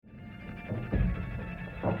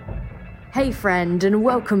Hey friend, and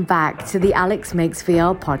welcome back to the Alex Makes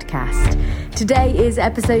VR podcast. Today is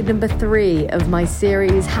episode number 3 of my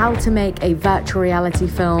series, How to Make a Virtual Reality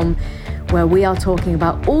Film, where we are talking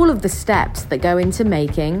about all of the steps that go into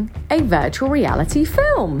making a virtual reality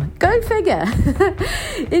film. Go figure.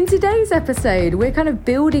 In today's episode, we're kind of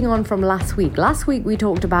building on from last week. Last week, we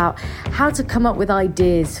talked about how to come up with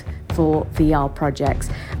ideas for VR projects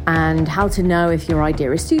and how to know if your idea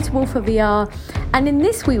is suitable for VR. And in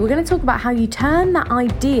this week, we're going to talk about how you turn that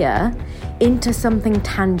idea into something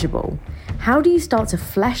tangible. How do you start to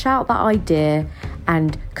flesh out that idea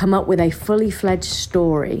and come up with a fully fledged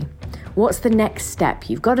story? What's the next step?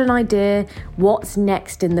 You've got an idea. What's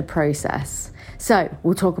next in the process? So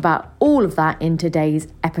we'll talk about all of that in today's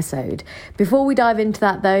episode. Before we dive into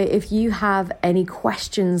that though, if you have any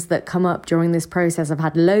questions that come up during this process, I've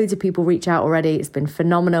had loads of people reach out already. It's been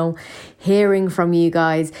phenomenal hearing from you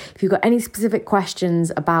guys. If you've got any specific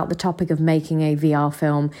questions about the topic of making a VR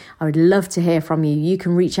film, I would love to hear from you. You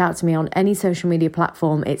can reach out to me on any social media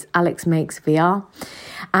platform. It's Alex Makes VR.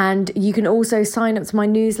 And you can also sign up to my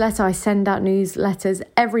newsletter. I send out newsletters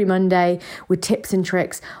every Monday with tips and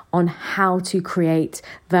tricks on how to create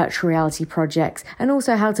virtual reality projects and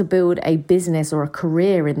also how to build a business or a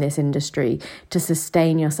career in this industry to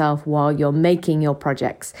sustain yourself while you're making your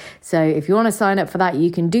projects. So if you want to sign up for that, you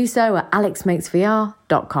can do so at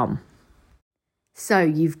alexmakesvr.com. So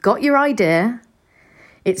you've got your idea.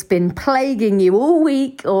 It's been plaguing you all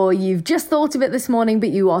week, or you've just thought of it this morning, but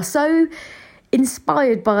you are so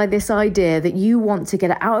inspired by this idea that you want to get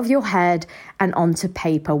it out of your head and onto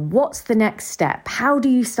paper. What's the next step? How do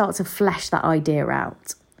you start to flesh that idea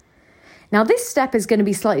out? Now, this step is going to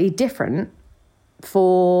be slightly different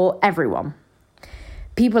for everyone.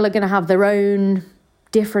 People are going to have their own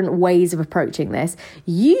different ways of approaching this.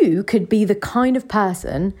 You could be the kind of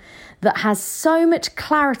person that has so much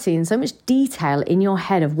clarity and so much detail in your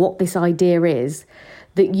head of what this idea is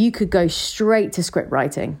that you could go straight to script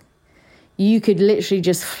writing. You could literally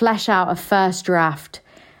just flesh out a first draft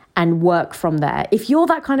and work from there. If you're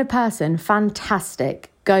that kind of person, fantastic,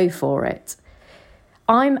 go for it.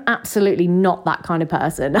 I'm absolutely not that kind of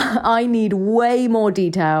person. I need way more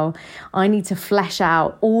detail. I need to flesh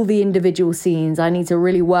out all the individual scenes. I need to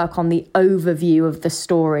really work on the overview of the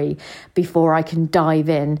story before I can dive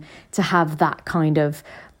in to have that kind of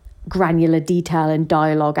granular detail and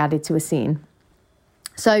dialogue added to a scene.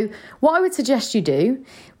 So what I would suggest you do,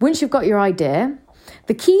 once you've got your idea,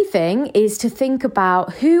 the key thing is to think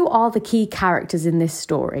about who are the key characters in this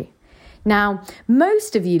story. Now,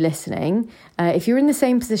 most of you listening, if you're in the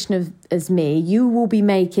same position as me, you will be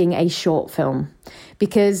making a short film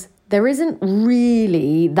because there isn't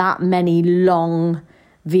really that many long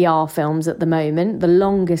VR films at the moment. The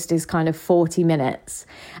longest is kind of 40 minutes.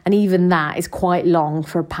 And even that is quite long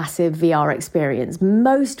for a passive VR experience.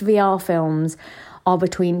 Most VR films are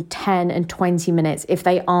between 10 and 20 minutes if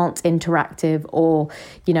they aren't interactive or,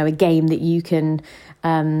 a game that you can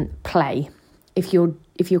play. If you're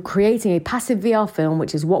creating a passive VR film,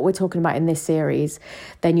 which is what we're talking about in this series,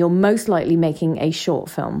 then you're most likely making a short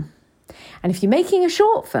film. And if you're making a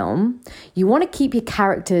short film, you want to keep your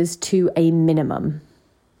characters to a minimum,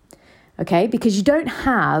 okay? Because you don't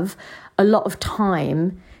have a lot of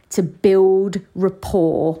time to build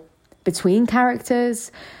rapport between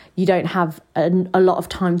characters. You don't have a lot of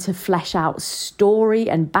time to flesh out story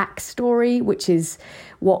and backstory, which is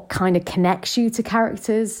what kind of connects you to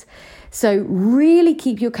characters. So really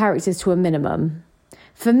keep your characters to a minimum.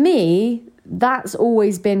 For me, that's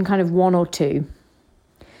always been kind of 1 or 2.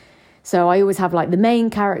 So I always have like the main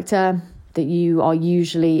character that you are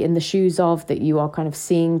usually in the shoes of, that you are kind of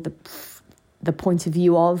seeing the point of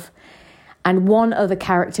view of, and one other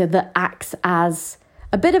character that acts as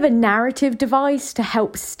a bit of a narrative device to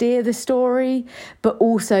help steer the story, but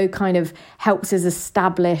also kind of helps us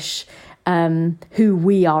establish who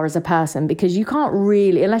we are as a person, because you can't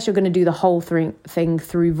really, unless you're going to do the whole thing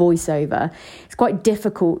through voiceover, it's quite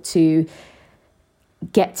difficult to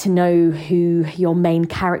get to know who your main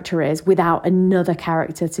character is without another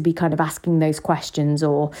character to be kind of asking those questions,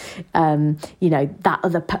 or that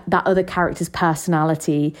other character's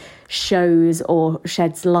personality shows or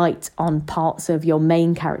sheds light on parts of your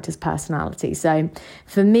main character's personality. So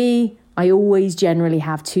for me, I always generally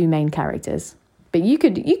have 2 main characters, but you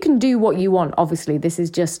can do what you want. Obviously, this is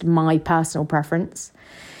just my personal preference,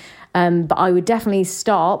 but I would definitely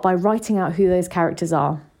start by writing out who those characters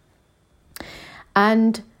are.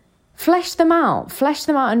 And flesh them out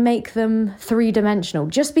and make them 3-dimensional.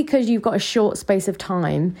 Just because you've got a short space of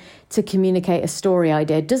time to communicate a story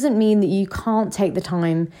idea doesn't mean that you can't take the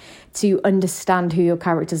time to understand who your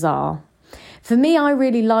characters are. For me, I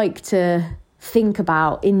really like to think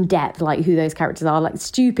about in depth, like who those characters are, like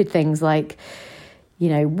stupid things like, you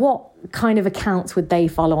know, what kind of accounts would they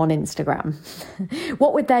follow on Instagram?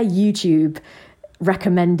 What would their YouTube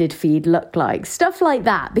recommended feed look like? Stuff like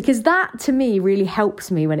that, because that to me really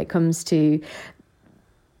helps me when it comes to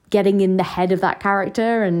getting in the head of that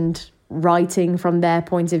character and writing from their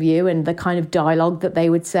point of view and the kind of dialogue that they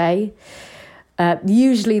would say.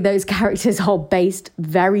 Usually those characters are based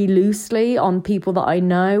very loosely on people that I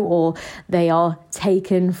know, or they are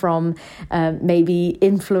taken from maybe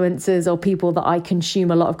influencers or people that I consume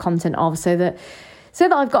a lot of content of, so that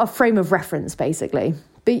I've got a frame of reference, basically.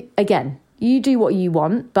 But again, you do what you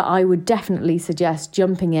want, but I would definitely suggest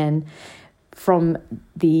jumping in from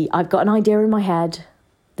I've got an idea in my head.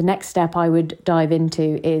 The next step I would dive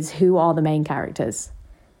into is, who are the main characters?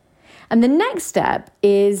 And the next step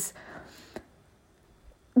is,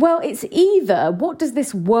 well, it's either, what does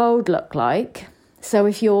this world look like? So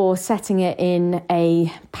if you're setting it in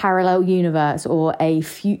a parallel universe or a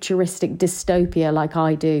futuristic dystopia like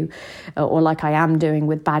I do, or like I am doing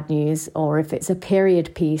with Bad News, or if it's a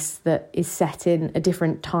period piece that is set in a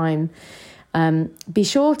different time, be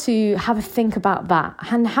sure to have a think about that,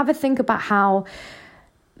 and have a think about how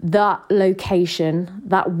that location,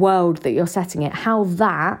 that world that you're setting it, how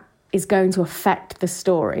that is going to affect the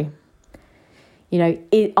story. You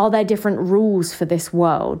know, are there different rules for this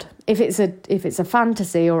world? If it's a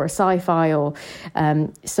fantasy or a sci-fi or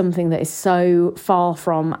something that is so far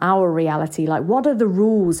from our reality, like, what are the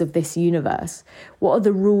rules of this universe? What are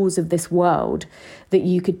the rules of this world that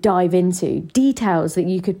you could dive into? Details that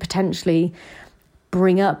you could potentially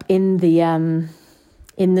bring up in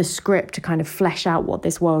the script to kind of flesh out what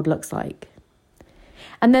this world looks like.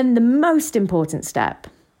 And then the most important step,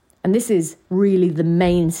 and this is really the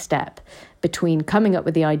main step between coming up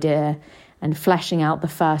with the idea and fleshing out the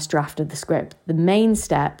first draft of the script, the main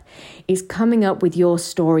step is coming up with your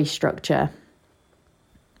story structure.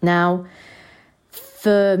 Now,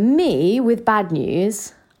 for me, with Bad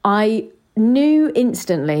News, I knew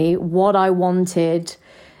instantly what I wanted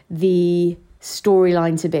the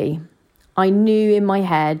storyline to be. I knew in my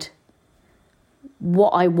head what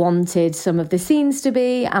I wanted some of the scenes to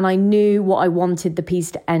be, and I knew what I wanted the piece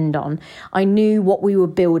to end on. I knew what we were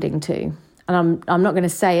building to. And I'm not going to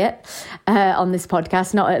say it on this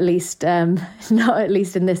podcast, not at least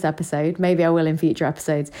in this episode. Maybe I will in future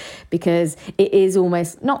episodes, because it is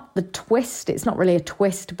almost not the twist. It's not really a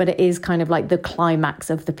twist, but it is kind of like the climax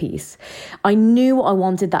of the piece. I knew what I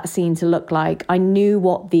wanted that scene to look like. I knew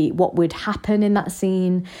what would happen in that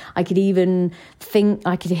scene. I could even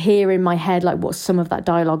I could hear in my head like what some of that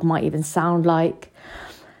dialogue might even sound like.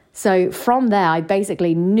 So from there, I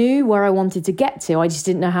basically knew where I wanted to get to. I just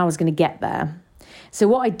didn't know how I was going to get there. So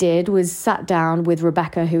what I did was sat down with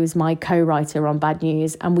Rebecca, who is my co-writer on Bad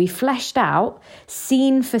News, and we fleshed out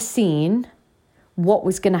scene for scene what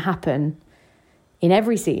was going to happen in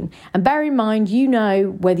every scene. And bear in mind, you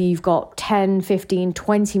know, whether you've got 10, 15,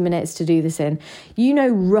 20 minutes to do this in, you know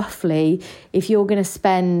roughly if you're going to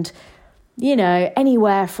spend, you know,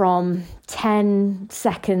 anywhere from 10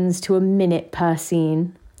 seconds to a minute per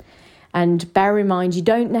scene. And bear in mind, you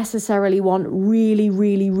don't necessarily want really,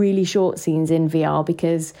 really, really short scenes in VR,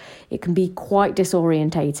 because it can be quite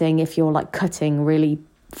disorientating if you're like cutting really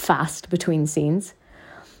fast between scenes.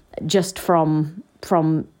 Just from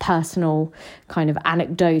personal kind of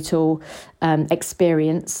anecdotal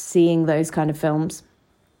experience, seeing those kind of films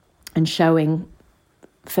and showing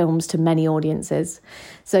films to many audiences.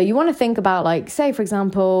 So you want to think about, like, say, for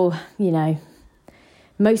example, you know,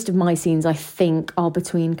 most of my scenes, I think, are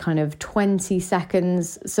between kind of 20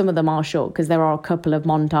 seconds. Some of them are short because there are a couple of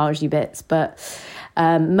montagey bits, but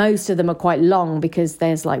most of them are quite long because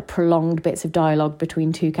there's like prolonged bits of dialogue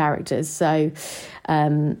between two characters. So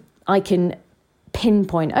I can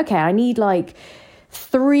pinpoint, okay, I need like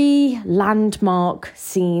 3 landmark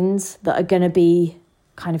scenes that are going to be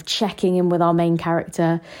kind of checking in with our main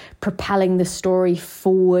character, propelling the story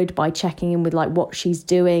forward by checking in with like what she's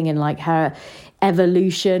doing and like her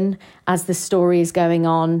evolution as the story is going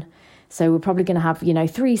on. So we're probably going to have, you know,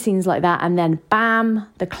 3 scenes like that, and then bam,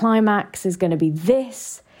 the climax is going to be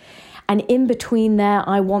this. And in between there,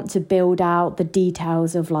 I want to build out the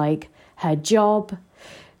details of like her job,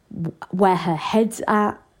 where her head's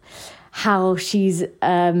at, how she's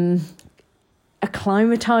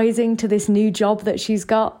acclimatizing to this new job that she's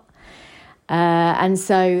got. And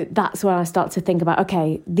so that's when I start to think about,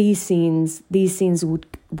 okay, these scenes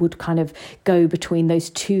would kind of go between those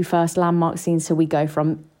 2 first landmark scenes. So we go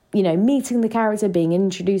from, you know, meeting the character, being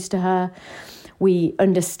introduced to her. We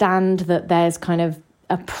understand that there's kind of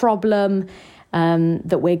a problem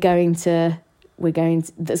that we're going to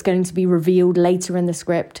that's going to be revealed later in the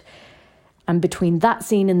script. And between that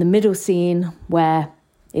scene and the middle scene, where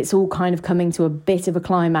it's all kind of coming to a bit of a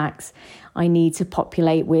climax, I need to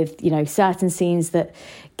populate with, certain scenes that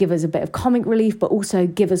give us a bit of comic relief, but also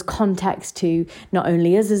give us context to not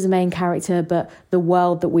only us as a main character, but the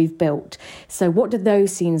world that we've built. So what do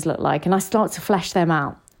those scenes look like? And I start to flesh them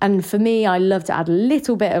out. And for me, I love to add a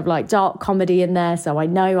little bit of like dark comedy in there. So I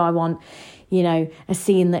know I want, a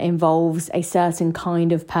scene that involves a certain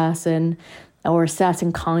kind of person or a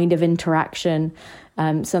certain kind of interaction.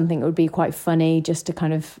 Something that would be quite funny just to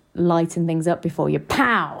kind of lighten things up before you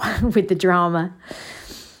pow with the drama.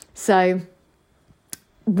 So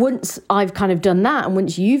once I've kind of done that, and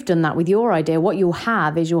once you've done that with your idea, what you'll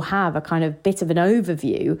have a kind of bit of an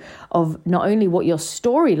overview of not only what your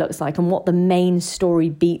story looks like and what the main story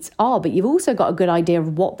beats are, but you've also got a good idea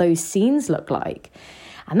of what those scenes look like.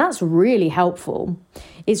 And that's really helpful.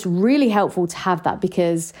 It's really helpful to have that,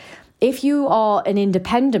 because if you are an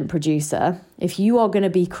independent producer, if you are going to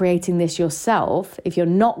be creating this yourself, if you're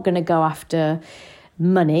not going to go after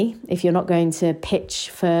money, if you're not going to pitch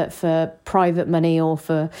for private money or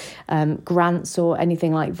for grants or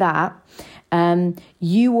anything like that,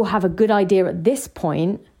 you will have a good idea at this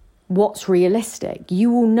point what's realistic. You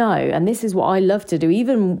will know, and this is what I love to do,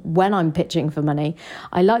 even when I'm pitching for money,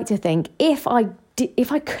 I like to think, if I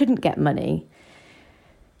couldn't get money,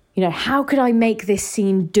 how could I make this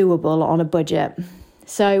scene doable on a budget?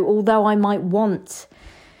 So although I might want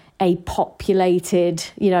a populated,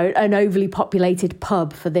 an overly populated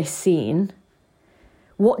pub for this scene,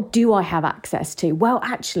 what do I have access to? Well,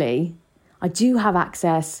 actually, I do have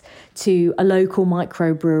access to a local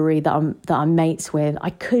microbrewery that I'm mates with.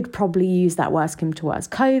 I could probably use that, worst come to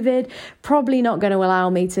worst. COVID, probably not going to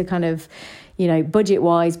allow me to kind of,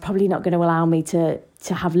 budget-wise, probably not going to allow me to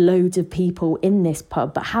have loads of people in this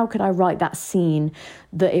pub. But how could I write that scene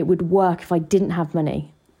that it would work if I didn't have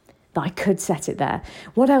money, that I could set it there?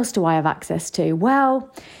 What else do I have access to?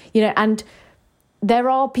 Well, and there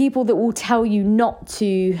are people that will tell you not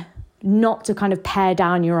to kind of pare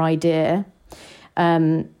down your idea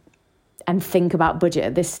and think about budget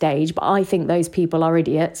at this stage. But I think those people are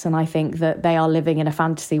idiots, and I think that they are living in a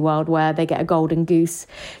fantasy world where they get a golden goose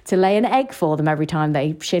to lay an egg for them every time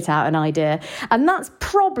they shit out an idea. And that's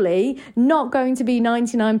probably not going to be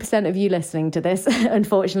 99% of you listening to this,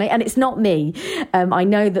 unfortunately. And it's not me. I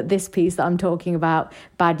know that this piece that I'm talking about,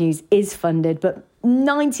 Bad News, is funded, but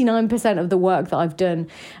 99% of the work that I've done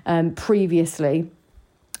previously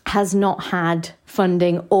has not had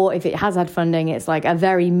funding, or if it has had funding, it's like a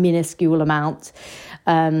very minuscule amount.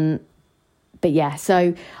 But yeah,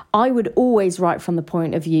 so I would always write from the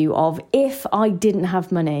point of view of, if I didn't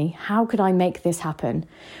have money, how could I make this happen?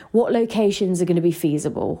 What locations are going to be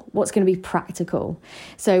feasible? What's going to be practical?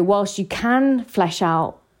 So whilst you can flesh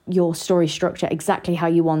out your story structure exactly how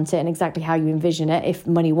you want it and exactly how you envision it, if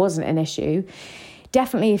money wasn't an issue,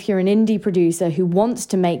 definitely if you're an indie producer who wants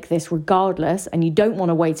to make this regardless and you don't want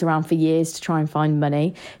to wait around for years to try and find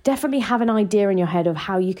money, definitely have an idea in your head of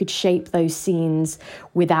how you could shape those scenes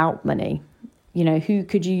without money. Who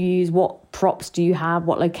could you use? What props do you have?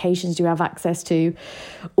 What locations do you have access to?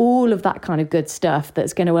 All of that kind of good stuff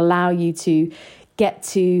that's going to allow you to get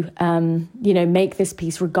to, make this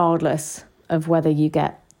piece regardless of whether you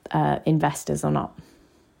get investors or not.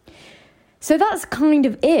 So that's kind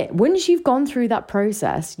of it. Once you've gone through that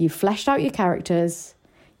process, you've fleshed out your characters,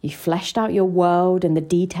 you've fleshed out your world and the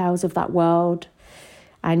details of that world,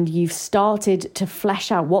 and you've started to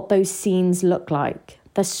flesh out what those scenes look like,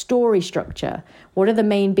 the story structure, what are the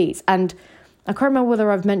main beats. And I can't remember whether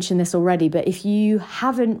I've mentioned this already, but if you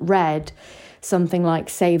haven't read something like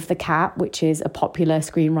Save the Cat, which is a popular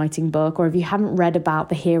screenwriting book, or if you haven't read about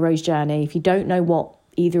The Hero's Journey, if you don't know what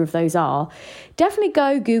either of those are, definitely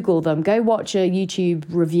go Google them. Go watch a YouTube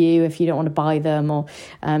review if you don't want to buy them, or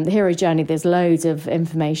The Hero's Journey. There's loads of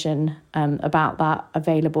information about that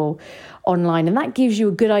available online, and that gives you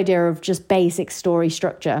a good idea of just basic story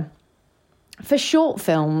structure. For short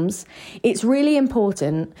films, it's really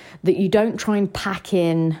important that you don't try and pack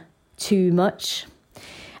in too much.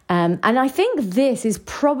 And I think this is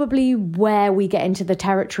probably where we get into the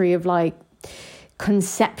territory of like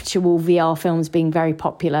conceptual VR films being very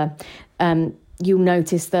popular. You'll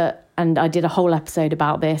notice that, and I did a whole episode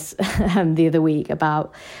about this the other week,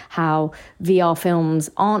 about how VR films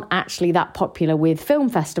aren't actually that popular with film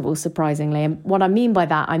festivals, surprisingly. And what I mean by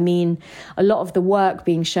that, I mean a lot of the work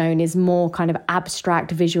being shown is more kind of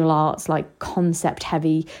abstract visual arts, like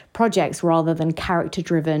concept-heavy projects, rather than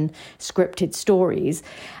character-driven scripted stories.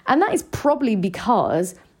 And that is probably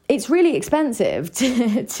because it's really expensive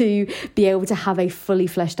to be able to have a fully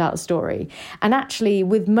fleshed out story. And actually,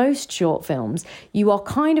 with most short films, you are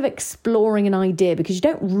kind of exploring an idea because you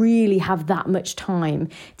don't really have that much time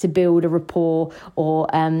to build a rapport or,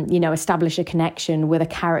 establish a connection with a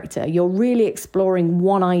character. You're really exploring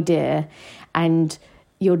one idea, and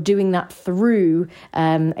you're doing that through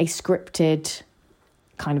a scripted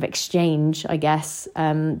kind of exchange, I guess,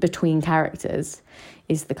 between characters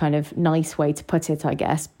is the kind of nice way to put it, I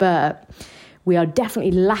guess. But we are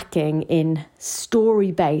definitely lacking in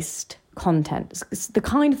story-based content. It's the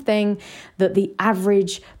kind of thing that the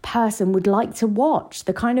average person would like to watch,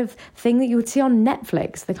 the kind of thing that you would see on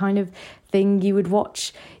Netflix, the kind of thing you would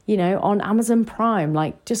watch, on Amazon Prime,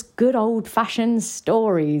 like just good old-fashioned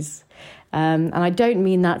stories. And I don't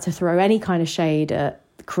mean that to throw any kind of shade at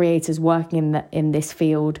creators working in this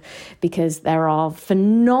field, because there are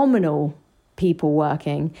phenomenal people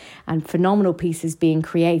working and phenomenal pieces being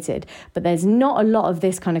created, but there's not a lot of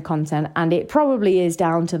this kind of content, and it probably is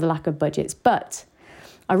down to the lack of budgets. But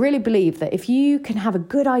I really believe that if you can have a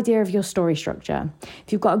good idea of your story structure,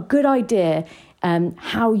 if you've got a good idea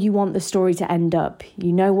how you want the story to end up,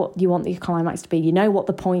 you know what you want the climax to be, you know what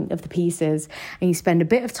the point of the piece is, and you spend a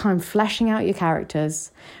bit of time fleshing out your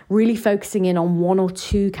characters, really focusing in on one or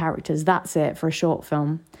two characters, that's it for a short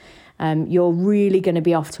film. You're really going to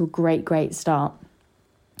be off to a great start.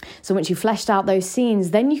 So once you've fleshed out those scenes,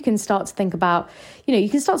 then you can start to think about, you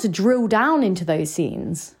can start to drill down into those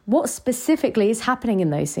scenes. What specifically is happening in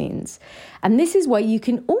those scenes? And this is where you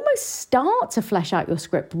can almost start to flesh out your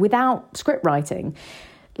script without script writing.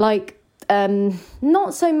 Like,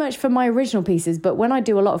 not so much for my original pieces, but when I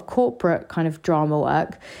do a lot of corporate kind of drama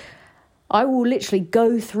work, I will literally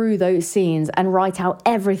go through those scenes and write out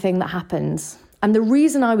everything that happens. And the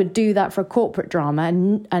reason I would do that for a corporate drama,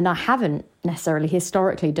 and I haven't necessarily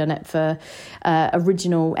historically done it for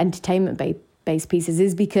original entertainment-based pieces,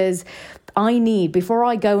 is because I need, before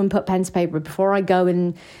I go and put pen to paper, before I go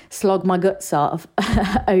and slog my guts off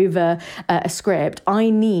over a script, I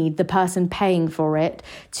need the person paying for it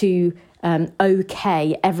to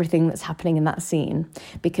okay everything that's happening in that scene,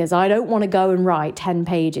 because I don't want to go and write 10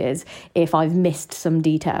 pages if I've missed some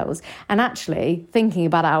details. And actually, thinking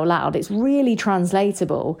about it out loud, it's really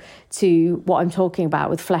translatable to what I'm talking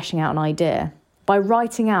about with fleshing out an idea by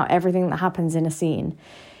writing out everything that happens in a scene.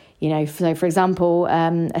 So for example,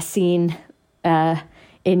 a scene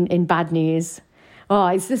in Bad News. Oh,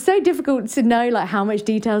 it's just so difficult to know like how much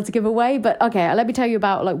detail to give away. But okay, let me tell you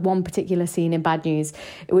about like one particular scene in Bad News,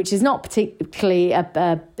 which is not particularly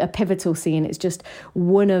a pivotal scene. It's just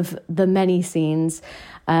one of the many scenes.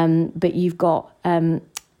 But you've got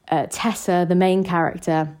Tessa, the main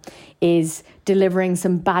character, is delivering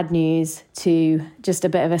some bad news to just a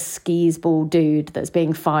bit of a skis-ball dude that's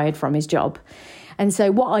being fired from his job. And so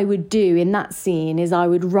what I would do in that scene is I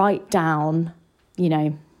would write down,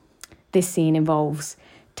 this scene involves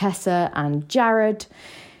Tessa and Jared.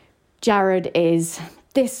 Jared is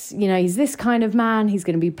this, he's this kind of man. He's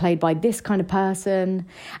going to be played by this kind of person.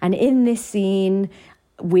 And in this scene,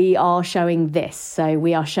 we are showing this. So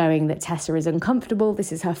we are showing that Tessa is uncomfortable.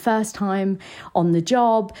 This is her first time on the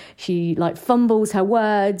job. She fumbles her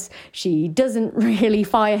words. She doesn't really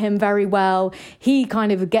fire him very well. He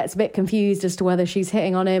kind of gets a bit confused as to whether she's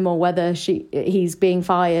hitting on him or whether he's being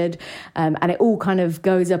fired. And it all kind of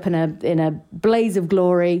goes up in a blaze of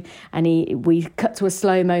glory. And we cut to a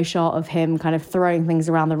slow-mo shot of him kind of throwing things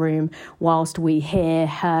around the room whilst we hear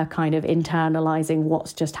her kind of internalizing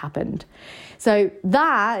what's just happened. So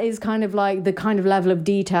that is kind of like the kind of level of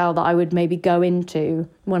detail that I would maybe go into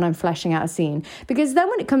when I'm fleshing out a scene. Because then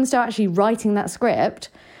when it comes to actually writing that script,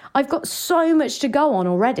 I've got so much to go on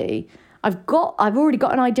already. I've already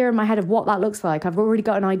got an idea in my head of what that looks like. I've already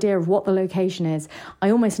got an idea of what the location is.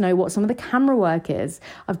 I almost know what some of the camera work is.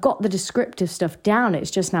 I've got the descriptive stuff down.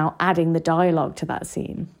 It's just now adding the dialogue to that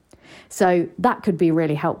scene. So that could be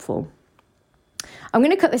really helpful. I'm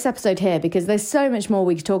going to cut this episode here because there's so much more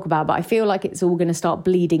we could talk about, but I feel like it's all going to start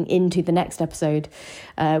bleeding into the next episode,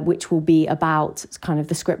 which will be about kind of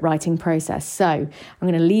the script writing process. So I'm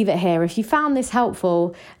going to leave it here. If you found this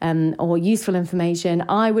helpful or useful information,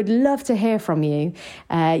 I would love to hear from you.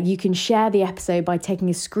 You can share the episode by taking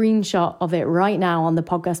a screenshot of it right now on the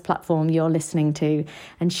podcast platform you're listening to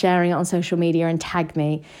and sharing it on social media and tag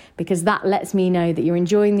me, because that lets me know that you're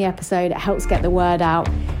enjoying the episode. It helps get the word out.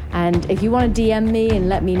 And if you want to DM me and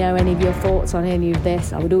let me know any of your thoughts on any of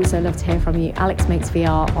this, I would also love to hear from you. Alex Makes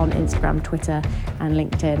VR on Instagram, Twitter, and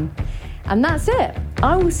LinkedIn. And that's it.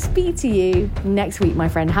 I will speak to you next week, my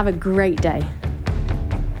friend. Have a great day.